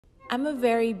I'm a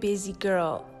very busy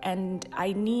girl and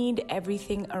I need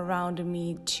everything around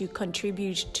me to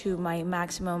contribute to my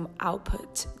maximum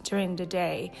output during the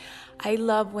day. I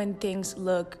love when things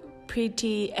look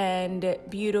pretty and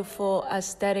beautiful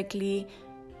aesthetically.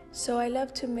 So I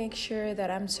love to make sure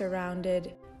that I'm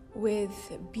surrounded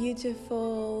with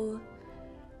beautiful,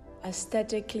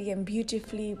 aesthetically and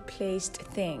beautifully placed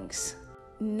things.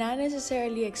 Not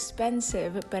necessarily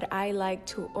expensive, but I like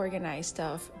to organize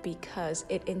stuff because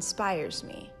it inspires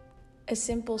me. A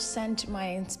simple scent might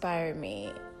inspire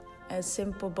me. A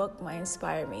simple book might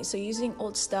inspire me. So using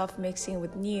old stuff, mixing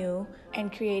with new,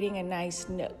 and creating a nice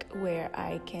nook where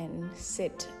I can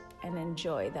sit and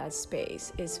enjoy that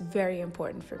space is very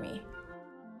important for me.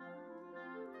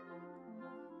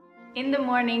 In the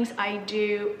mornings, I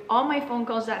do all my phone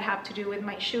calls that have to do with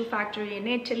my shoe factory in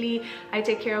Italy. I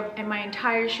take care of my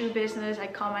entire shoe business. I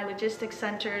call my logistics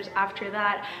centers. After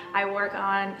that, I work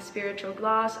on Spiritual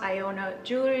Gloss. I own a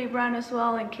jewelry brand as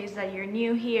well, in case that you're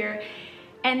new here.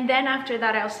 And then after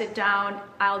that, I'll sit down,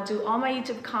 I'll do all my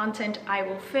YouTube content, I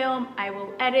will film, I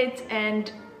will edit, and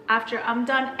after I'm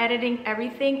done editing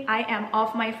everything, I am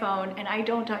off my phone and I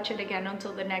don't touch it again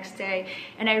until the next day.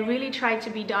 And I really try to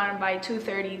be done by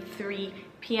 2:33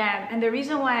 p.m. And the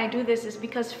reason why I do this is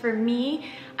because for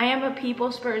me, I am a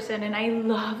people's person and I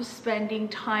love spending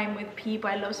time with people.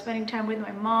 I love spending time with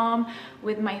my mom,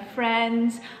 with my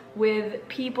friends, with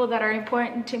people that are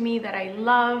important to me, that I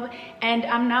love. And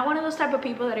I'm not one of those type of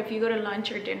people that if you go to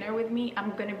lunch or dinner with me,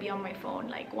 I'm gonna be on my phone.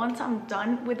 Like once I'm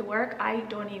done with work, I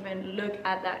don't even look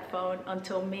at that phone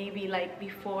until maybe like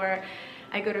before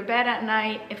I go to bed at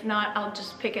night. If not, I'll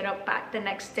just pick it up back the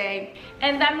next day.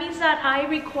 And that means that I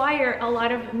require a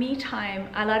lot of me time.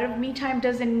 A lot of me time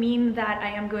doesn't mean that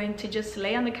I am going to just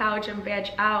lay on the couch and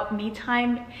veg out. Me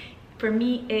time for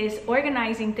me is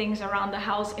organizing things around the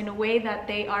house in a way that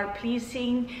they are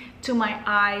pleasing to my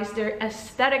eyes. They're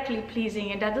aesthetically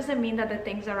pleasing, and that doesn't mean that the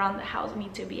things around the house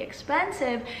need to be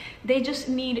expensive. They just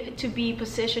need to be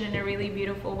positioned in a really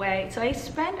beautiful way. So I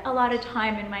spend a lot of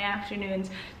time in my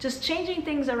afternoons just changing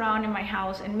things around in my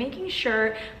house and making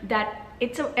sure that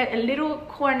it's a little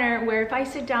corner where if I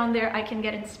sit down there, I can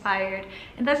get inspired.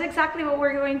 And that's exactly what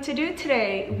we're going to do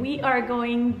today. We are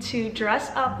going to dress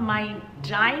up my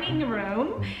dining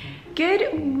room.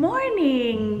 Good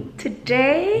morning.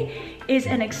 Today is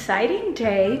an exciting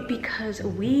day because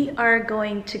we are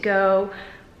going to go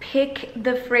pick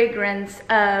the fragrance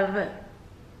of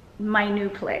my new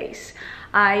place.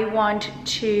 I want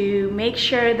to make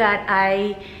sure that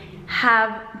I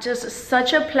have just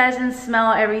such a pleasant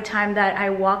smell every time that I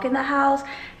walk in the house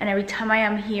and every time I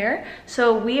am here.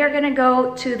 So we are gonna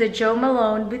go to the Jo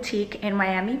Malone boutique in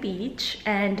Miami Beach,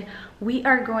 and we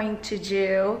are going to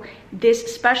do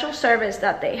this special service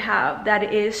that they have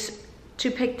that is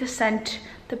to pick the scent,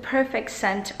 the perfect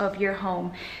scent of your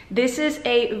home. This is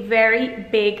a very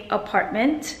big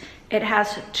apartment. It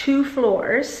has 2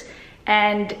 floors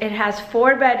and it has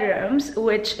 4 bedrooms,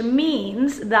 which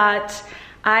means that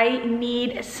I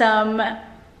need some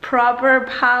proper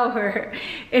power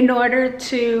in order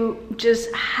to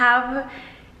just have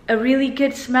a really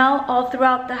good smell all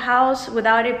throughout the house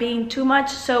without it being too much.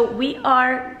 So we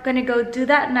are gonna go do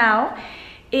that now.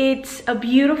 It's a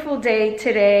beautiful day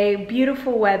today,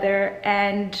 beautiful weather,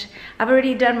 and I've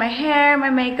already done my hair,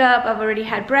 my makeup, I've already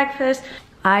had breakfast.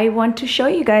 I want to show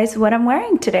you guys what I'm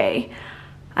wearing today.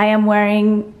 I am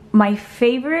wearing my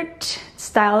favorite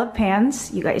style of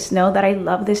pants. You guys know that I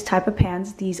love this type of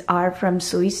pants. These are from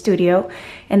Sui Studio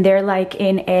and they're like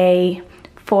in a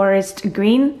forest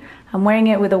green. I'm wearing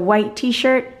it with a white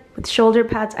t-shirt with shoulder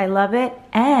pads. I love it.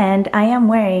 And I am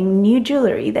wearing new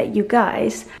jewelry that you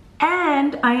guys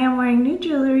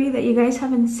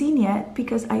haven't seen yet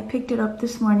because I picked it up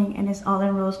this morning and it's all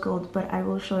in rose gold, but I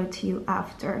will show it to you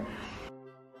after.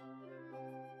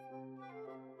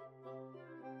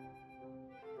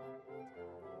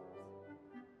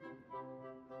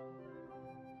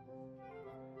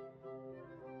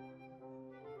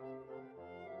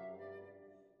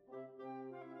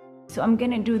 So I'm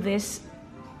gonna do this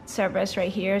service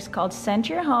right here. It's called Scent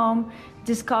Your Home.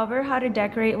 Discover how to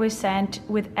decorate with scent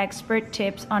with expert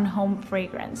tips on home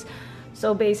fragrance.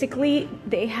 So basically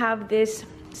they have this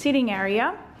seating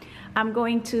area. I'm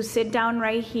going to sit down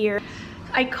right here.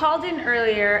 I called in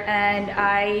earlier and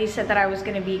I said that I was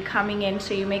gonna be coming in,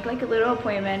 so you make like a little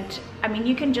appointment. I mean,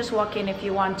 you can just walk in if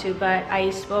you want to, but I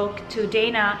spoke to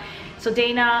Dana. So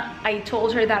Dana, I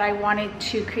told her that I wanted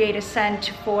to create a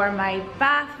scent for my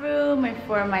bathroom and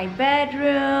for my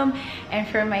bedroom and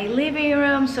for my living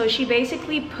room. So she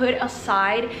basically put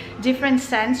aside different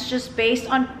scents just based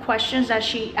on questions that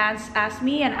she asked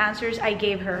me and answers I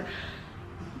gave her.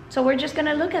 So we're just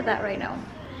gonna look at that right now.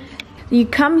 You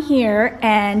come here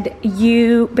and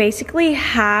you basically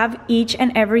have each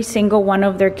and every single one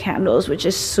of their candles, which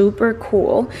is super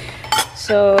cool.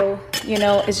 So, you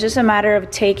know, it's just a matter of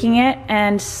taking it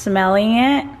and smelling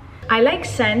it. I like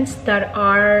scents that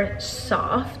are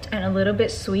soft and a little bit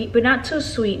sweet, but not too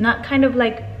sweet, not kind of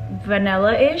like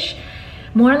vanilla-ish,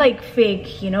 more like fig,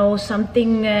 you know,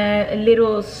 something a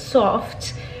little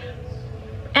soft.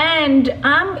 And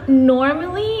I'm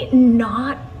normally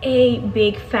not a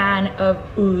big fan of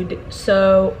oud,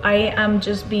 so I am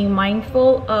just being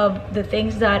mindful of the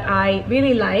things that I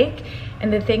really like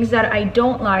and the things that I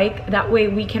don't like. That way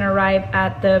we can arrive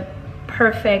at the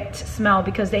perfect smell,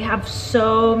 because they have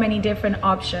so many different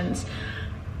options.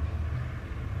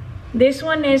 This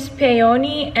one is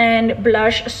peony and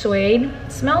blush suede.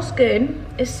 Smells good,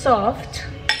 it's soft.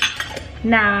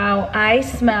 Now I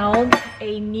smelled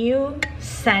a new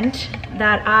scent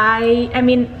that I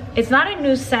mean, it's not a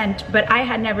new scent, but I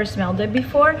had never smelled it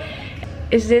before.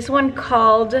 Is this one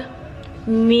called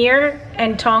Myrr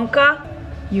and Tonka?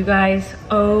 You guys,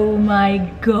 oh my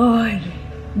god,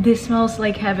 this smells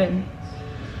like heaven.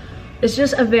 It's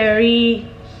just a very,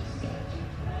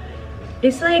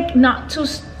 it's like not too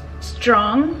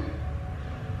strong.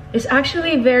 It's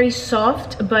actually very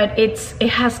soft, but it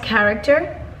has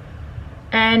character.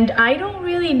 And I don't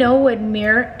really know what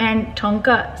Myrr and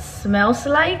Tonka smells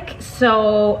like,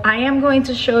 so I am going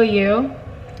to show you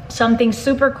something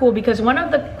super cool, because one of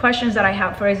the questions that I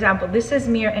have, for example, this is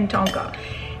Myrr and Tonka,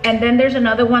 and then there's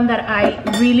another one that I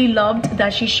really loved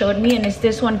that she showed me, and it's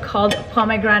this one called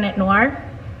Pomegranate Noir.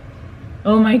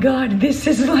 Oh my god, this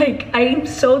is like, I am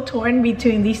so torn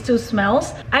between these two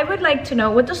smells. I would like to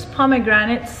know, what does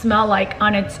pomegranate smell like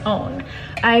on its own?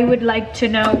 I would like to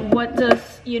know, what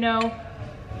does, you know,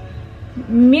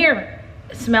 Myrr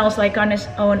smells like on its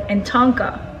own, and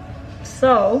Tonka.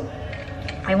 So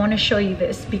I want to show you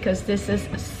this because this is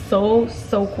so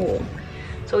cool.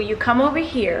 So you come over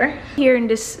here in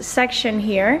this section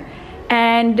here,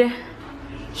 and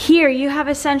here you have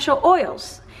essential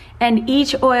oils, and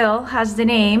each oil has the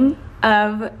name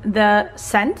of the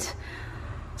scent.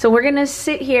 So we're gonna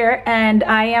sit here and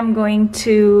I am going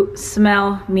to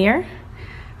smell Myrr.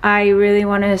 I really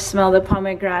want to smell the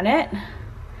pomegranate.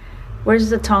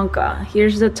 Where's the Tonka?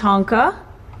 Here's the Tonka.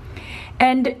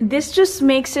 And this just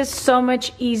makes it so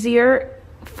much easier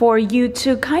for you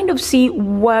to kind of see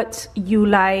what you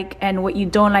like and what you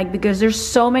don't like, because there's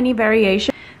so many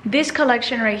variations. This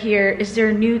collection right here is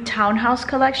their new townhouse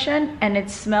collection, and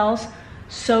it smells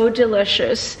so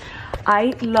delicious.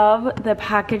 I love the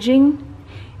packaging.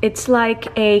 It's like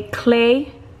a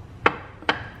clay.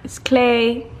 It's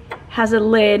clay, has a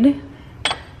lid.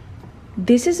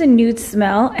 This is a nude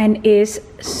smell and is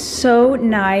so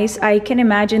nice. I can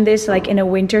imagine this like in a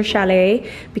winter chalet,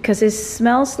 because it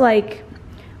smells like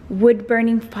wood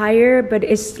burning fire, but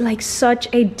it's like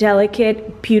such a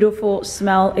delicate, beautiful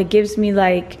smell. It gives me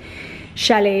like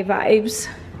chalet vibes.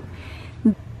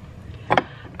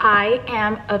 I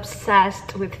am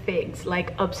obsessed with figs,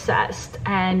 like obsessed.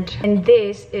 And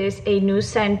this is a new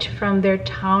scent from their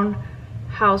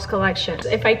townhouse collection.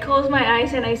 If I close my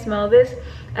eyes and I smell this,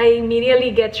 I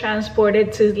immediately get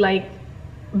transported to like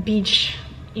beach,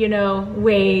 you know,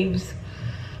 waves,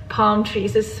 palm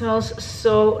trees. It smells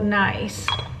so nice.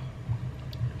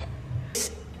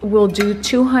 This will do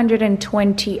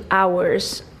 220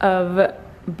 hours of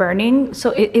burning,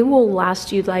 so it will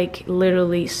last you like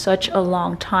literally such a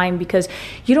long time, because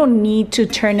you don't need to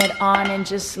turn it on and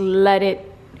just let it,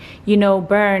 you know,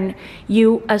 burn.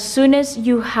 You, as soon as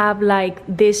you have like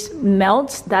this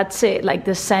melts, that's it. Like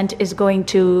the scent is going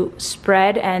to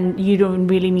spread and you don't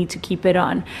really need to keep it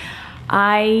on.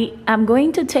 I am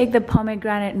going to take the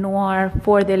pomegranate noir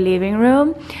for the living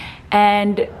room,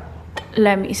 and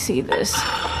let me see this.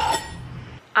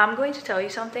 I'm going to tell you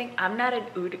something. I'm not an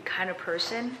oud kind of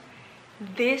person.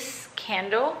 This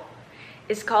candle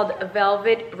is called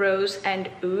Velvet Rose and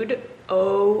Oud.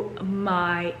 Oh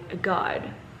my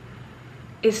god.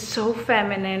 It's so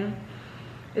feminine.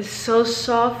 It's so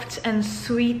soft and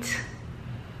sweet.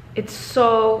 It's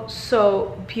so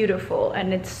beautiful,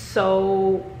 and it's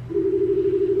soft.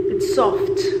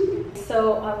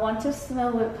 So I want to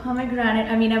smell with pomegranate.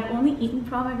 I mean, I've only eaten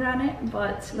pomegranate,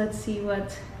 but let's see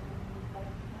what.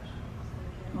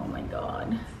 Oh my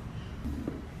god.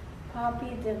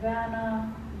 Poppy,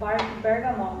 Divana,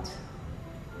 bergamot.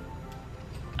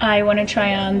 I want to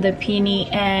try on the peony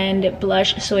and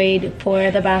blush suede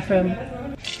for the bathroom.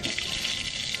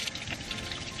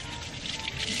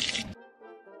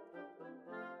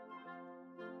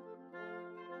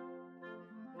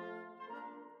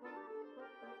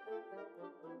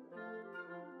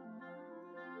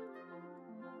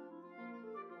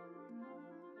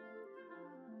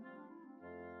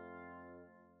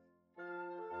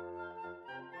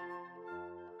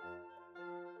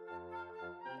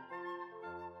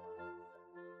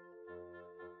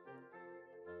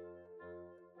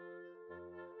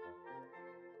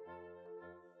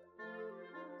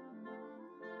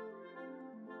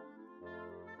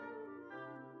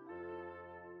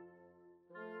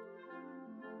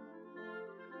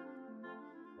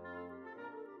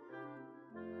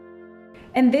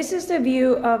 And this is the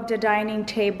view of the dining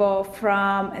table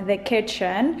from the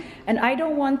kitchen. And I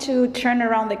don't want to turn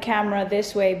around the camera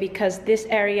this way because this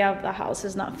area of the house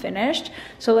is not finished.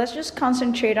 So let's just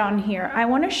concentrate on here. I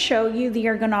want to show you the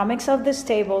ergonomics of this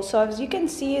table. So as you can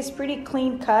see, it's pretty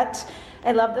clean cut.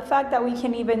 I love the fact that we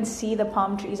can even see the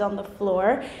palm trees on the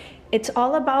floor. It's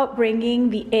all about bringing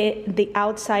the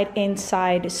outside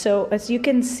inside. So as you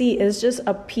can see, it's just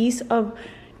a piece of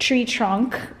tree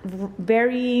trunk,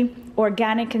 very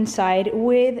organic inside,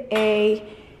 with a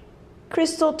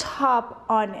crystal top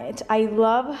on it. I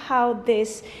love how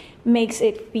this makes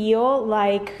it feel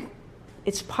like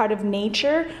it's part of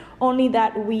nature, only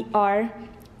that we are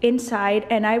inside,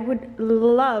 and I would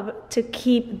love to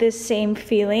keep this same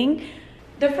feeling.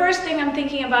 The first thing I'm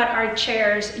thinking about are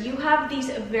chairs. You have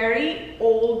these very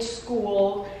old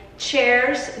school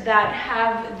chairs that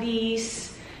have these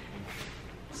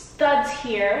studs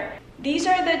here. These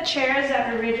are the chairs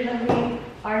that originally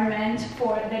are meant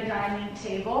for the dining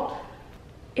table.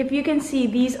 If you can see,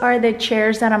 these are the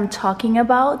chairs that I'm talking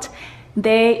about.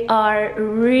 They are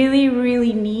really,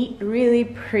 really neat, really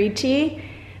pretty.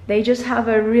 They just have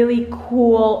a really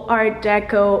cool Art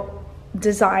Deco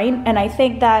design, and I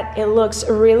think that it looks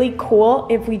really cool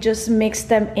if we just mix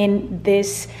them in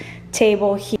this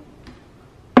table here.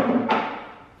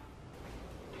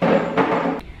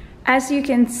 As you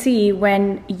can see,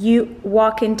 when you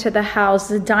walk into the house,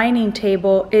 the dining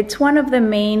table, it's one of the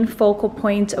main focal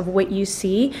points of what you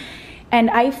see. And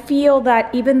I feel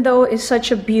that even though it's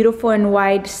such a beautiful and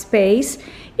wide space,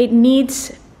 it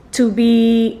needs to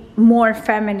be more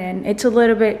feminine. It's a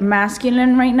little bit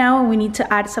masculine right now, and we need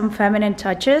to add some feminine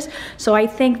touches. So I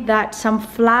think that some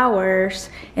flowers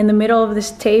in the middle of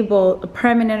this table, a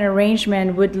permanent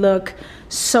arrangement, would look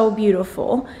so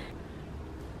beautiful.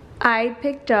 I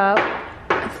picked up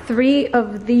 3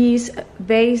 of these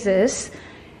vases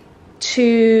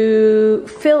to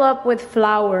fill up with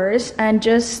flowers and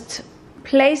just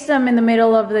place them in the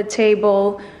middle of the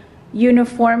table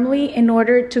uniformly in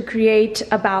order to create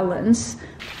a balance.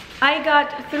 I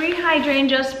got 3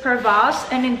 hydrangeas per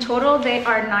vase, and in total they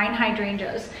are 9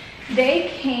 hydrangeas. They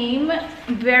came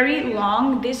very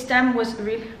long. This stem was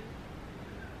really...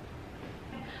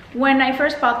 When I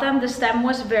first bought them, the stem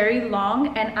was very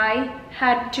long and I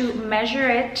had to measure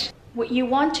it. What you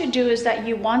want to do is that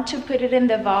you want to put it in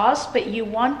the vase, but you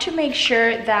want to make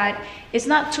sure that it's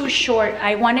not too short.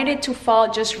 I wanted it to fall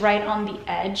just right on the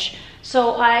edge.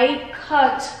 So I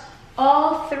cut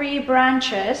all 3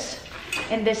 branches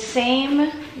in the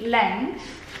same length,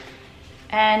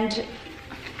 and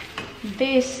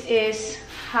this is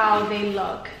how they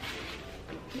look.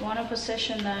 You want to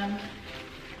position them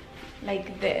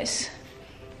like this.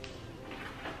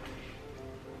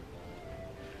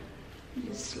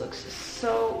 This looks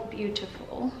so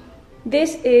beautiful.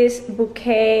 This is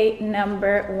bouquet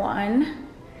number 1.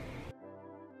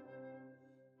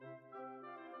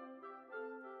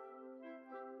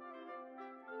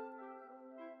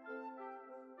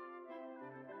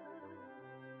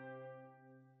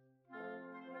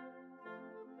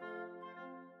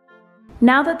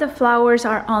 Now that the flowers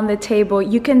are on the table,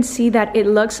 you can see that it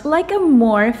looks like a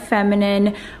more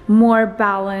feminine, more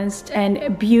balanced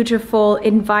and beautiful,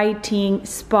 inviting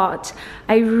spot.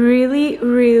 I really,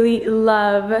 really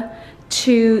love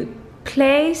to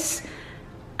place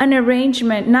an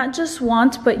arrangement, not just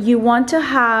once, but you want to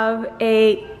have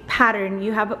a pattern.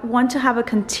 You want to have a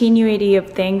continuity of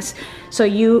things. So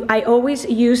I always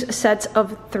use sets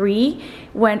of 3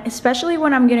 especially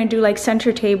when I'm gonna do like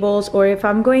center tables, or if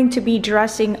I'm going to be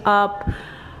dressing up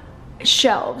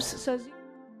shelves. So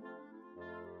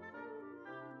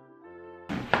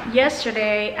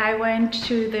yesterday I went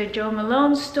to the Joe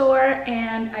Malone store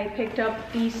and I picked up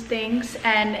these things,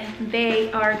 and they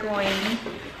are going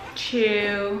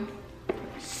to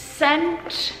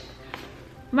scent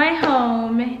my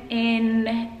home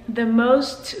in the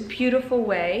most beautiful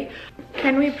way.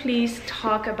 Can we please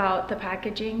talk about the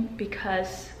packaging,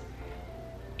 because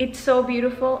it's so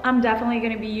beautiful. I'm definitely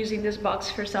going to be using this box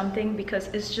for something because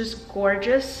it's just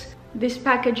gorgeous. This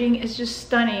packaging is just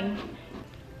stunning.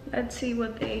 Let's see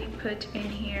what they put in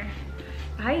here.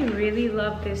 I really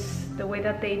love this, the way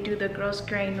that they do the gross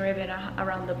grain ribbon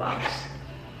around the box.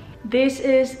 This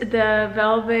is the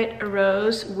velvet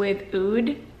rose with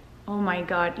oud. Oh my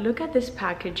god, look at this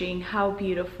packaging, how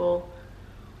beautiful.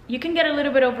 You can get a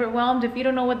little bit overwhelmed if you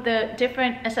don't know what the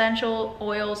different essential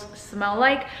oils smell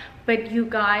like, but you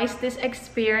guys, this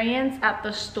experience at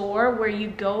the store where you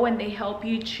go and they help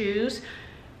you choose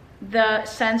the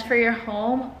scents for your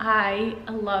home. I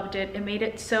loved it. It made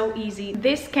it so easy.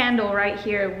 This candle right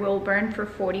here will burn for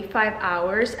 45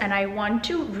 hours, and I want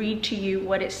to read to you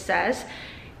what it says.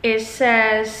 It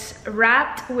says,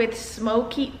 wrapped with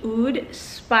smoky oud,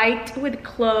 spiked with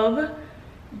clove,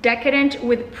 decadent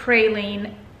with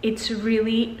praline. It's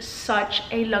really such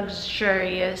a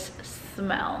luxurious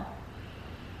smell.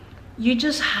 You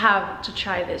just have to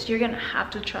try this. You're gonna have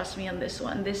to trust me on this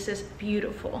one. This is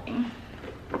beautiful.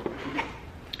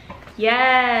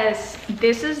 Yes,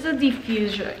 this is the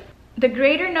diffuser. The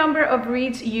greater number of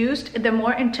reeds used, the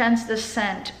more intense the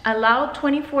scent. Allow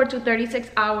 24 to 36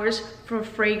 hours for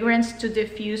fragrance to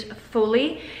diffuse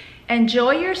fully.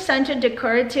 Enjoy your scented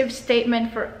decorative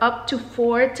statement for up to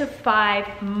 4 to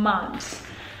 5 months.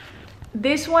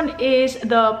 This one is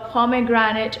the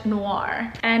pomegranate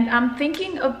noir, and I'm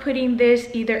thinking of putting this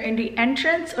either in the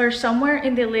entrance or somewhere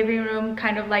in the living room,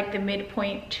 kind of like the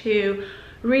midpoint, to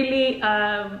really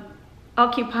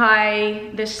occupy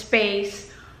the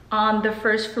space on the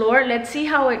first floor. Let's see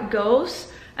how it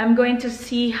goes. I'm going to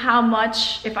see how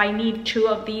much, if I need 2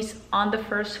 of these on the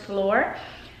first floor,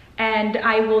 and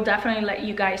I will definitely let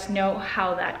you guys know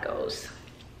how that goes.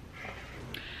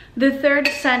 The third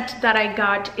scent that I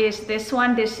got is this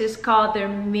one. This is called the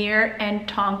Myrr and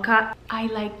Tonka. I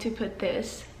like to put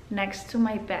this next to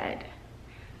my bed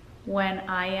when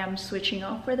I am switching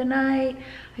off for the night.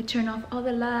 I turn off all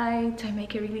the lights, I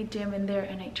make it really dim in there,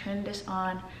 and I turn this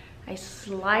on. I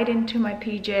slide into my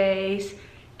PJs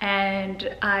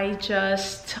and I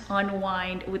just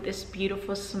unwind with this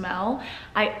beautiful smell.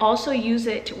 I also use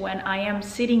it when I am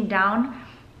sitting down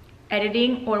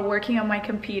editing or working on my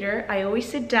computer. I always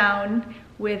sit down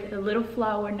with a little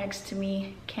flower next to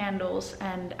me, candles,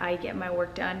 and I get my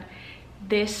work done.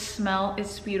 This smell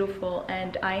is beautiful,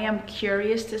 and I am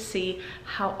curious to see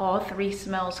how all 3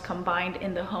 smells combined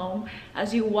in the home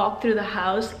as you walk through the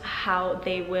house, how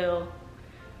they will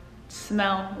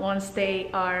smell once they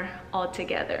are all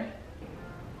together.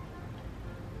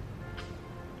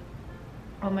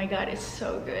 Oh my god, it's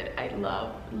so good. I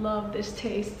love this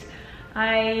taste.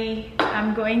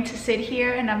 I'm going to sit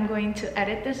here and I'm going to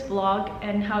edit this vlog,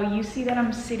 and how you see that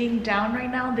I'm sitting down right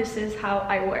now, this is how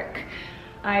I work.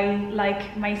 I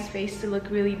like my space to look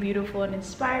really beautiful and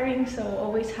inspiring, so I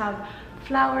always have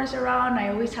flowers around. I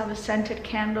always have a scented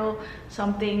candle,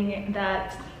 something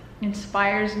that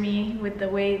inspires me with the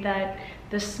way that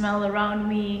the smell around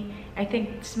me. I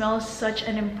think smell is such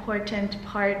an important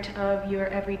part of your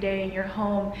everyday in your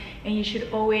home, and you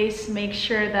should always make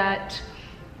sure that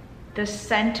the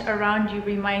scent around you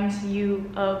reminds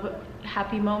you of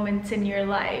happy moments in your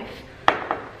life.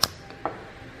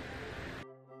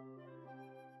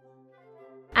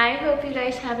 I hope you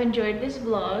guys have enjoyed this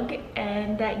vlog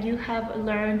and that you have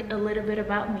learned a little bit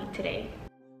about me today.